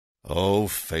Oh,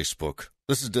 Facebook.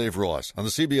 This is Dave Ross on the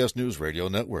CBS News Radio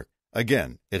Network.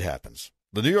 Again, it happens.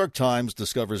 The New York Times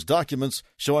discovers documents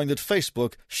showing that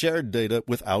Facebook shared data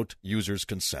without users'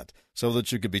 consent so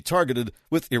that you could be targeted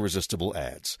with irresistible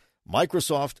ads.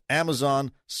 Microsoft,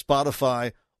 Amazon,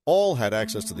 Spotify all had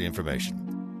access to the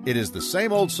information. It is the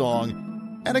same old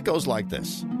song, and it goes like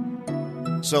this.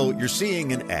 So you're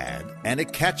seeing an ad, and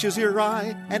it catches your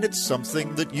eye, and it's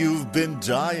something that you've been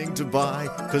dying to buy,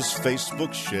 'cause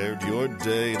Facebook shared your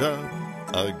data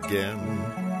again.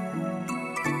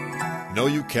 No,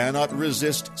 you cannot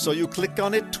resist, so you click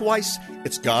on it twice.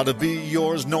 It's gotta be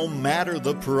yours no matter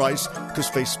the price, 'cause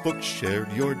Facebook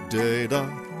shared your data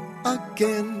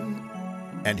again.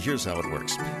 And here's how it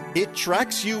works. It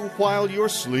tracks you while you're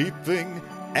sleeping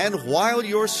and while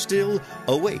you're still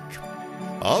awake.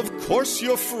 Of course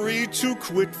you're free to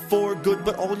quit for good,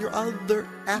 but all your other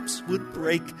apps would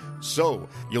break. So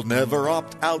you'll never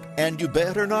opt out, and you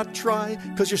better not try,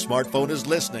 'cause your smartphone is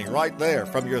listening right there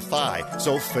from your thigh.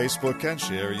 So Facebook can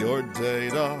share your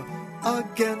data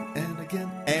again and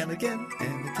again and again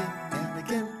and again and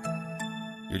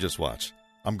again. You just watch.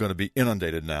 I'm going to be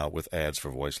inundated now with ads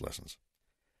for voice lessons.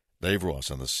 Dave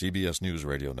Ross on the CBS News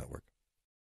Radio Network.